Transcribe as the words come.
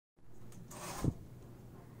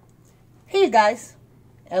guys.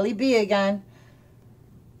 Ellie B again.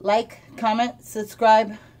 Like, comment,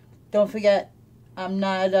 subscribe. Don't forget, I'm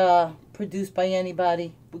not produced by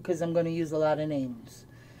anybody because I'm going to use a lot of names.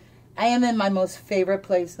 I am in my most favorite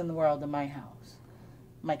place in the world, in my house.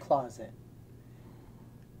 My closet.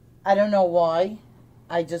 I don't know why.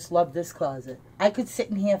 I just love this closet. I could sit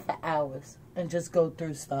in here for hours and just go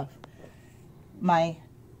through stuff. My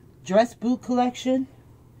dress boot collection,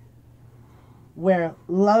 where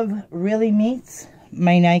love really meets.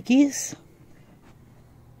 My Nikes.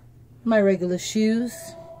 My regular shoes.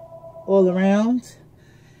 All around.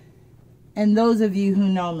 And those of you who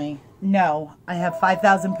know me know I have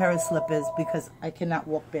 5,000 pair of slippers because I cannot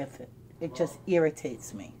walk barefoot. It just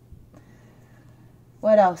irritates me.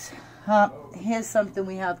 What else? Here's something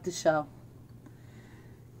we have to show.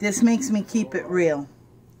 This makes me keep it real.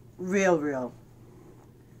 Real.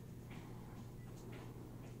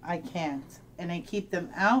 I can't. And I keep them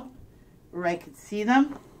out where I could see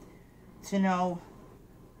them to know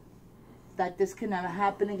that this can never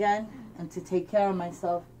happen again and to take care of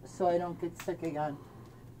myself so I don't get sick again.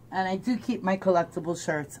 And I do keep my collectible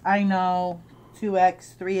shirts. I know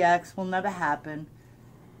 2X, 3X will never happen,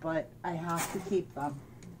 but I have to keep them.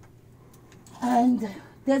 And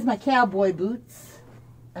there's my cowboy boots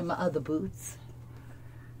and my other boots.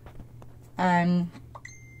 And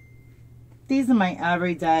these are my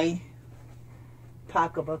everyday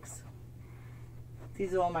pocketbooks.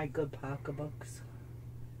 These are all my good pocketbooks.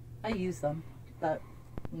 I use them, but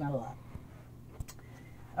not a lot.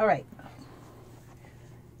 Alright.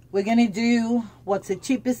 We're going to do what's the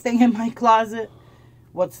cheapest thing in my closet,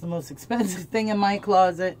 what's the most expensive thing in my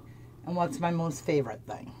closet, and what's my most favorite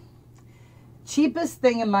thing. Cheapest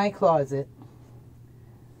thing in my closet,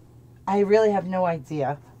 I really have no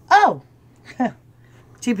idea. Oh!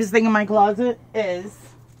 Cheapest thing in my closet is,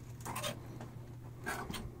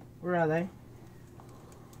 where are they?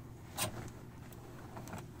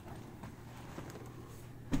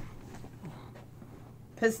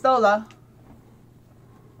 Pistola,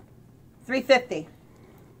 $3.50,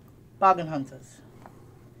 Bargain Hunters.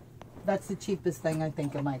 That's the cheapest thing I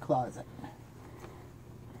think in my closet.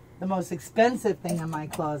 The most expensive thing in my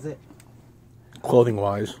closet. Clothing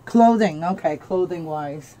wise. Clothing, okay, clothing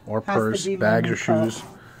wise. Or purse, bags, or shoes.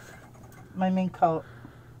 My mink coat.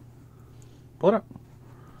 Pull it up.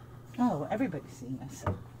 Oh, everybody's seen this.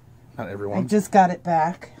 Not everyone. I just got it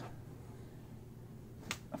back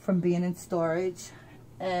from being in storage.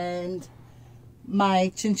 And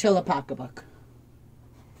my chinchilla pocketbook.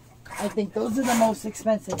 I think those are the most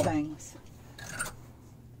expensive things.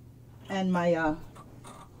 And my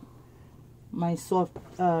my soft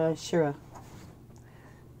Shira.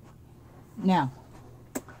 Now,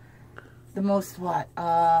 the most what?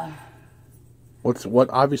 What?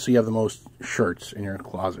 Obviously, you have the most shirts in your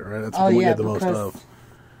closet, right? That's what you have the most of.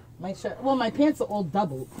 My shirt. Well, my pants are all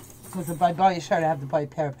doubled because if I buy a shirt, I have to buy a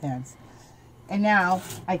pair of pants. And now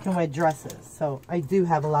I can wear dresses. So I do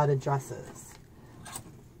have a lot of dresses.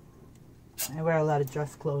 I wear a lot of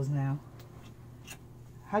dress clothes now.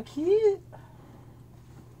 How cute.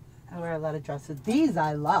 I wear a lot of dresses. These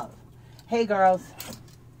I love. Hey girls.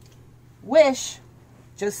 Wish.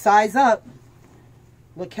 Just size up.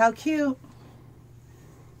 Look how cute.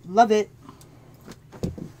 Love it.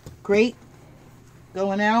 Great.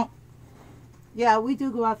 Going out. Yeah, we do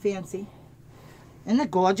go out fancy. Isn't it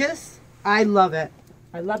gorgeous? I love it.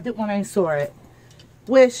 I loved it when I saw it.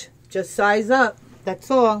 Wish, just size up.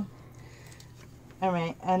 That's all.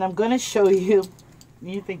 Alright, and I'm going to show you.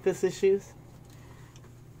 You think this is shoes?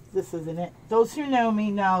 This isn't it. Those who know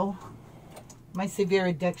me know my severe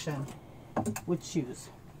addiction with shoes.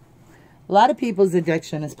 A lot of people's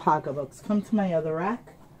addiction is pocketbooks. Come to my other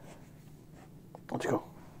rack. Let's go.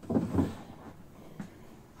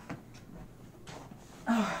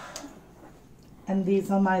 And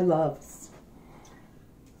these are my loves.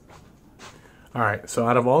 Alright, so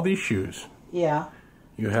out of all these shoes, yeah,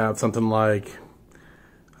 you have something like,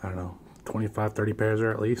 I don't know, 25, 30 pairs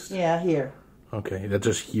there at least? Yeah, here. Okay, that's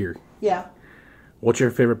just here. Yeah. What's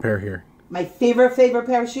your favorite pair here? My favorite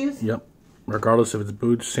pair of shoes? Yep. Regardless if it's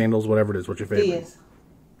boots, sandals, whatever it is. What's your favorite? These.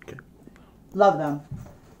 Okay. Love them.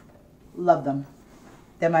 Love them.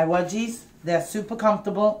 They're my wedgies. They're super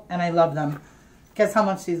comfortable, and I love them. Guess how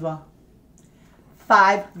much these were?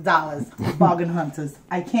 $5. Bargain Hunters.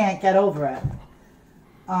 I can't get over it.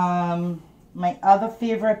 My other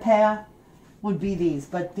favorite pair would be these,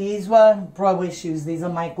 but these were Broadway shoes. These are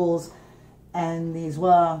Michaels, and these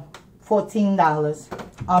were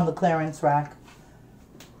 $14 on the clearance rack.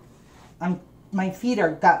 My feet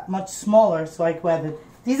got much smaller, so I could wear the.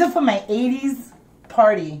 These are for my 80s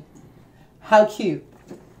party. How cute.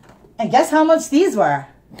 And guess how much these were?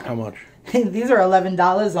 How much? These are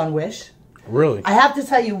 $11 on Wish. Really? I have to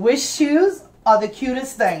tell you, Wish shoes are the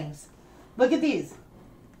cutest things. Look at these.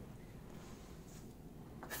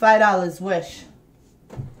 $5 Wish.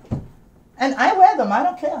 And I wear them. I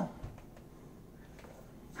don't care.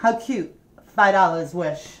 How cute. $5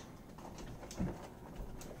 Wish.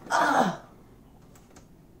 Ah.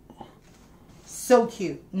 So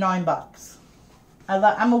cute. $9.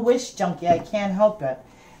 I'm a Wish junkie. I can't help it.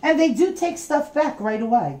 And they do take stuff back right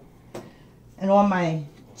away. And all my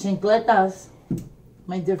chancletas,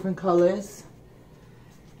 my different colors.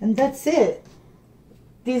 And that's it.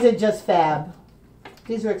 These are just fab.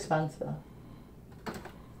 These are expensive.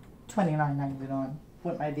 $29.99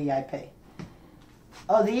 with my VIP.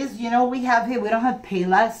 Oh, these, you know, we have here, we don't have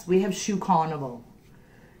Payless, we have Shoe Carnival.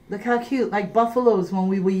 Look how cute, like buffaloes when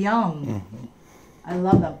we were young. Mm-hmm. I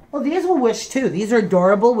love them. Oh, these were Wish too. These are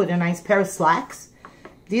adorable with a nice pair of slacks.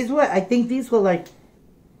 These were, I think these were like,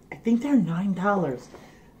 I think they're $9.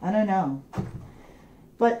 I don't know.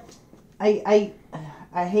 But I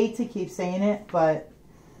hate to keep saying it, but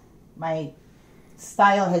my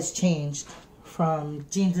style has changed from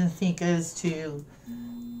jeans and sneakers to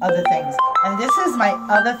other things. And this is my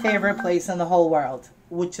other favorite place in the whole world,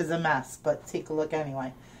 which is a mess, but take a look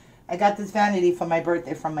anyway. I got this vanity for my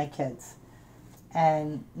birthday from my kids.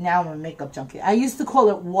 And now I'm a makeup junkie. I used to call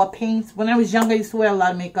it war paint. When I was younger, I used to wear a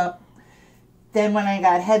lot of makeup. Then when I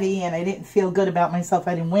got heavy and I didn't feel good about myself,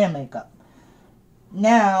 I didn't wear makeup.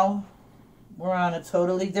 Now, we're on a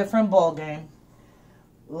totally different ball game.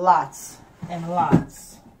 Lots and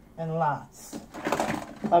lots and lots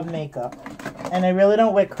of makeup. And I really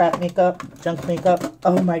don't wear crap makeup, junk makeup.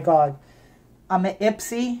 Oh my God. I'm an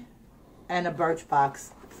Ipsy and a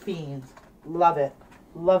Birchbox fiend. Love it.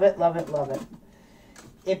 Love it, love it, love it.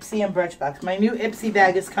 Ipsy and Birchbox. My new Ipsy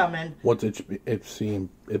bag is coming. What's Ipsy and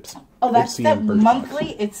Ipsy? Oh, that's Ipsy the and Birchbox?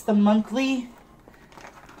 monthly. It's the monthly.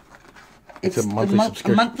 It's a monthly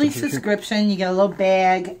subscription. Monthly subscription. You get a little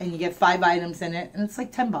bag and you get 5 items in it, and it's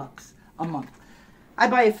like $10 a month. I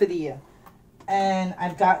buy it for the year, and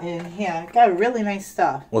I've got in here. I've got really nice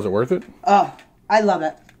stuff. Was it worth it? Oh, I love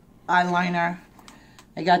it. Eyeliner.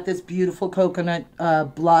 I got this beautiful coconut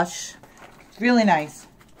blush. Really nice.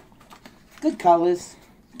 Good colors.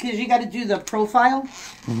 Because you got to do the profile.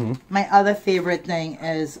 Mm-hmm. My other favorite thing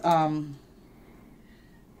is my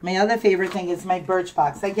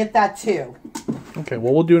Birchbox. I get that too. Okay,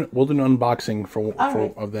 well we'll do an unboxing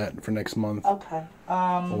of that for next month. Okay.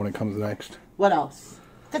 Or when it comes next. What else?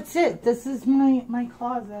 That's it. This is my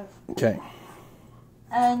closet. Okay.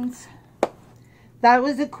 And that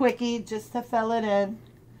was a quickie just to fill it in.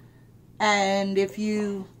 And if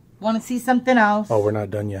you want to see something else. Oh, we're not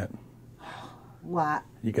done yet. What?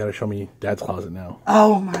 You got to show me Dad's closet now.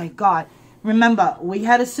 Oh my God. Remember, we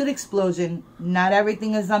had a soot explosion. Not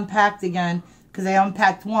everything is unpacked again. Because I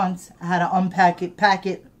unpacked once. I had to unpack it, pack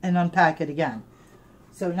it, and unpack it again.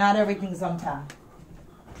 So not everything's unpacked.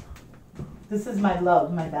 This is my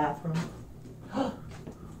love, my bathroom.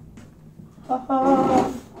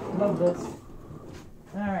 Love this.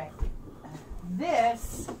 Alright.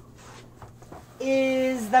 This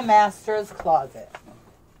is the master's closet.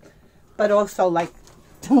 But also like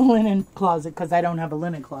the linen closet because I don't have a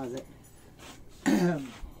linen closet.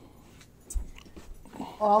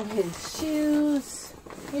 All his shoes.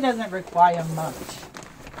 He doesn't require much.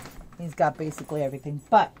 He's got basically everything.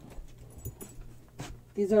 But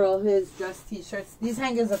these are all his dress t-shirts. These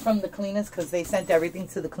hangers are from the cleaners because they sent everything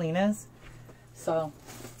to the cleaners. So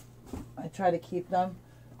I try to keep them.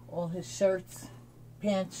 All his shirts,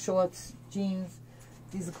 pants, shorts, jeans.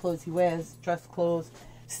 These are clothes he wears, dress clothes.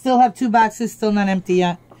 Still have 2 boxes, still not empty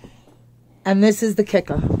yet. And this is the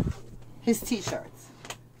kicker. His t-shirts.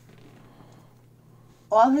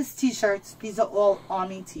 All his t-shirts, these are all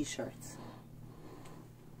Army t-shirts.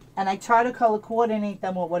 And I try to color coordinate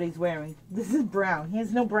them with what he's wearing. This is brown. He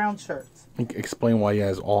has no brown shirts. Explain why he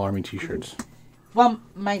has all Army t-shirts. Well,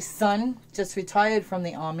 my son just retired from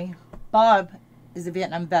the Army. Bob is a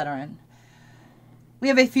Vietnam veteran. We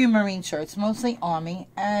have a few Marine shirts, mostly Army,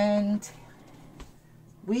 and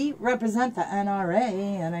we represent the NRA,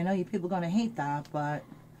 and I know you people are going to hate that, but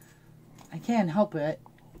I can't help it.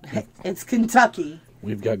 It's Kentucky.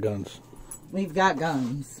 We've got guns. We've got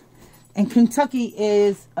guns. And Kentucky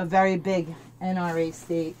is a very big NRA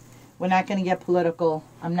state. We're not going to get political.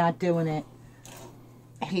 I'm not doing it.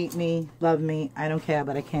 Hate me, love me, I don't care,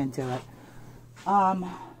 but I can't do it.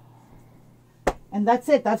 And that's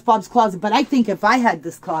it. That's Bob's closet. But I think if I had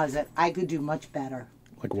this closet, I could do much better.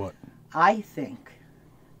 Like what? I think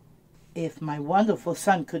if my wonderful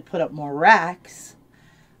son could put up more racks,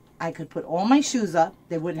 I could put all my shoes up.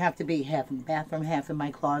 They wouldn't have to be half in the bathroom, half in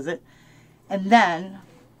my closet. And then,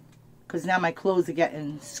 because now my clothes are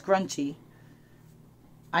getting scrunchy,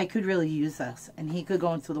 I could really use this. And he could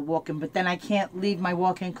go into the walk-in. But then I can't leave my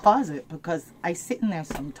walk-in closet because I sit in there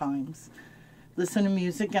sometimes, listen to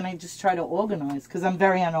music, and I just try to organize. Because I'm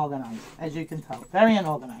very unorganized, as you can tell. Very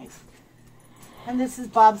unorganized. And this is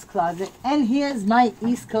Bob's closet. And here's my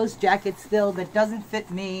East Coast jacket still that doesn't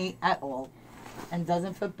fit me at all. And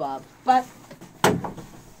doesn't fit Bob. But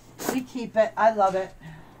we keep it. I love it.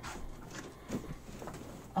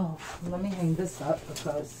 Oh, let me hang this up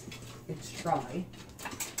because it's dry.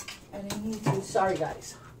 And I need to, sorry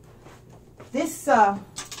guys. This,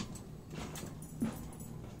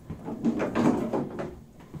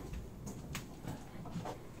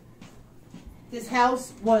 this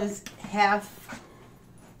house was half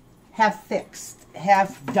fixed,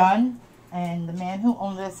 half done. And the man who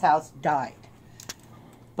owned this house died.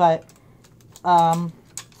 But,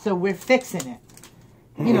 so we're fixing it.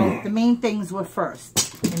 You know, the main things were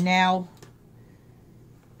first. And now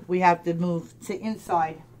we have to move to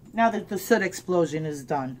inside. Now that the soot explosion is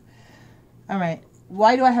done. Alright.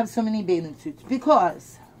 Why do I have so many bathing suits?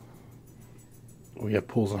 Because we have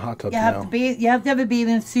pools and hot tubs you now. You have to have a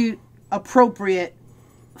bathing suit appropriate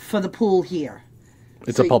for the pool here.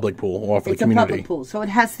 It's a public pool or for the community. It's a public pool, so it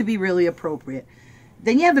has to be really appropriate.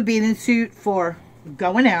 Then you have a bathing suit for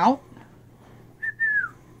going out.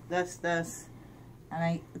 That's this. And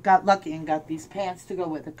I got lucky and got these pants to go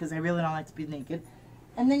with it because I really don't like to be naked.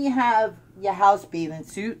 And then you have your house bathing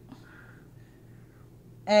suit.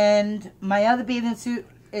 And my other bathing suit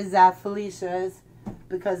is at Felicia's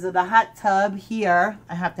because of the hot tub here.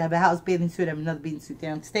 I have to have a house bathing suit. I have another bathing suit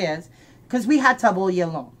downstairs because we hot tub all year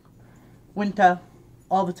long. Winter,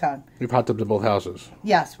 all the time. We've hot tubs at both houses.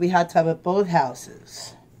 Yes, we hot tub at both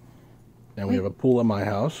houses. And we have a pool at my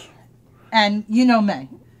house. And you know me.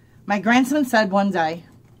 My grandson said one day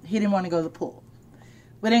he didn't want to go to the pool.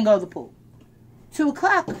 We didn't go to the pool. 2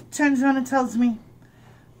 o'clock, turns around and tells me,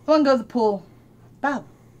 I want to go to the pool. Bob,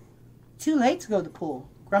 too late to go to the pool.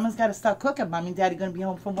 Grandma's got to start cooking. Mommy and Daddy going to be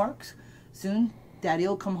home from work soon. Daddy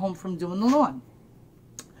will come home from doing the lawn.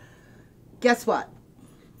 Guess what?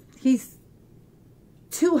 He's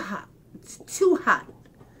too hot. It's too hot.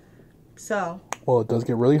 So. Well, it does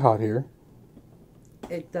get really hot here.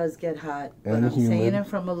 It does get hot, but And I'm saying it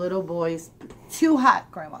from a little boy's. Too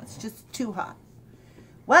hot, Grandma. It's just too hot.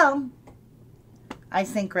 Well, I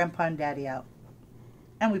sent Grandpa and Daddy out,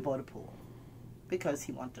 and we bought a pool because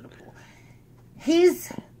he wanted a pool.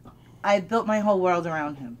 I built my whole world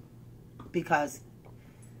around him because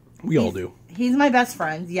we all do. He's my best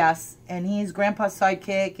friend, yes, and he's Grandpa's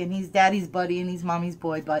sidekick, and he's Daddy's buddy, and he's Mommy's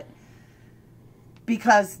boy, but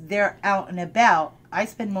because they're out and about, I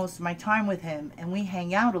spend most of my time with him, and we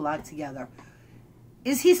hang out a lot together.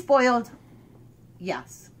 Is he spoiled?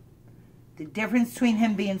 Yes. The difference between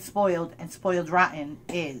him being spoiled and spoiled rotten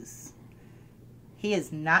is he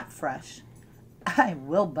is not fresh. I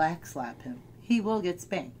will backslap him. He will get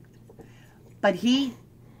spanked. But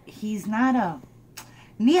he's not a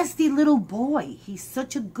nasty little boy. He's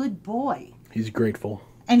such a good boy. He's grateful.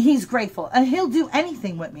 And he's grateful. And he'll do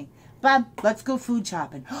anything with me. Bob, let's go food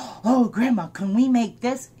shopping. Oh, Grandma, can we make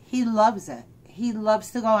this? He loves it. He loves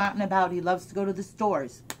to go out and about. He loves to go to the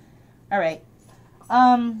stores. All right.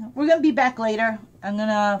 We're going to be back later. I'm going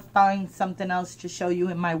to find something else to show you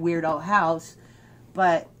in my weird old house.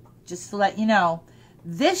 But just to let you know,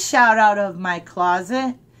 this shout out of my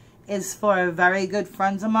closet is for very good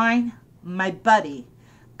friends of mine, my buddy.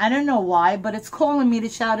 I don't know why, but it's calling me to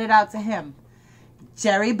shout it out to him.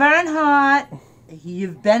 Jerry Bernhardt.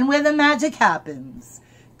 You've been where the magic happens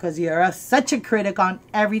because you're such a critic on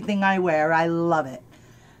everything I wear. I love it.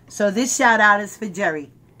 So this shout out is for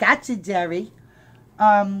Jerry. Gotcha, Jerry.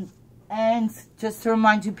 And just to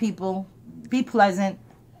remind you people, be pleasant,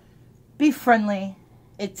 be friendly.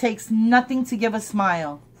 It takes nothing to give a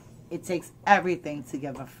smile. It takes everything to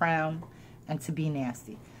give a frown and to be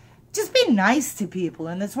nasty. Just be nice to people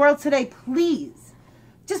in this world today, please.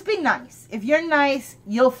 Just be nice. If you're nice,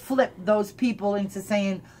 you'll flip those people into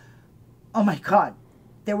saying, oh my God,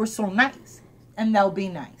 they were so nice. And they'll be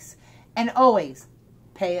nice. And always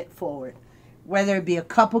pay it forward. Whether it be a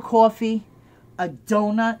cup of coffee, a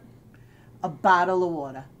donut, a bottle of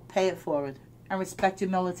water. Pay it forward. And respect your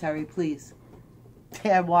military, please.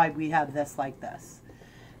 That's why we have this like this.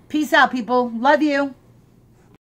 Peace out, people. Love you.